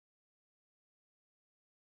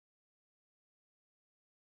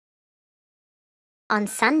On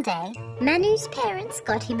Sunday, Manu's parents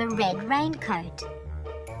got him a red raincoat.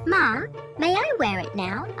 "Ma, may I wear it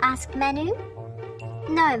now?" asked Manu.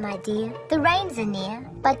 "No, my dear, the rains are near,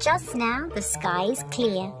 but just now the sky is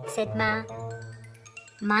clear," said Ma.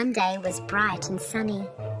 Monday was bright and sunny.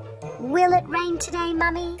 "Will it rain today,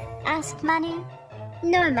 Mummy?" asked Manu.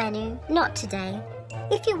 "No, Manu, not today.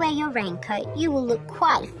 If you wear your raincoat, you will look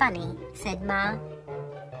quite funny," said Ma.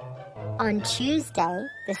 On Tuesday,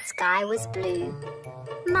 the sky was blue.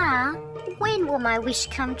 "Ma, when will my wish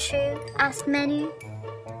come true?" asked Manu.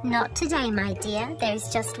 "Not today, my dear. There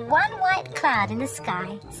is just one white cloud in the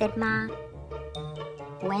sky," said Ma.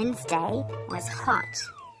 Wednesday was hot.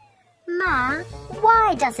 "Ma,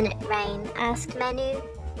 why doesn't it rain?" asked Manu.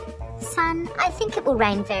 "Son, I think it will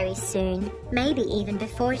rain very soon, maybe even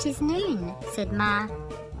before it is noon," said Ma.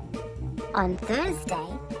 On Thursday,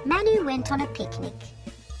 Manu went on a picnic.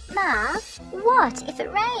 "Ma, what if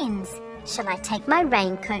it rains? Shall I take my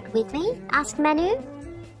raincoat with me?" asked Manu.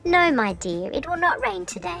 "No, my dear, it will not rain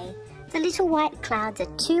today. The little white clouds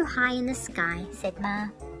are too high in the sky," said Ma.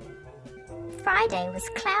 Friday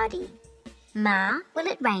was cloudy. "Ma,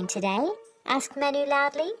 will it rain today?" asked Manu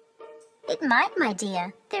loudly. "It might, my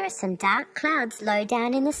dear. There are some dark clouds low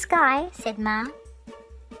down in the sky," said Ma.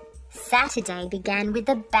 Saturday began with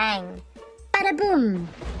a bang. Bada-boom!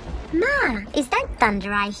 "Ma, is that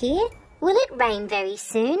thunder I hear? Will it rain very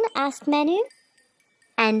soon?" asked Manu.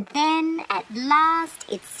 And then, at last,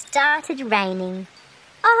 it started raining.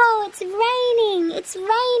 "Oh, it's raining! It's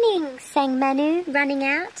raining!" sang Manu, running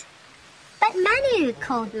out. "But Manu,"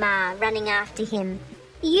 called Ma, running after him,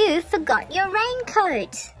 "you forgot your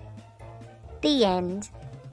raincoat." The end.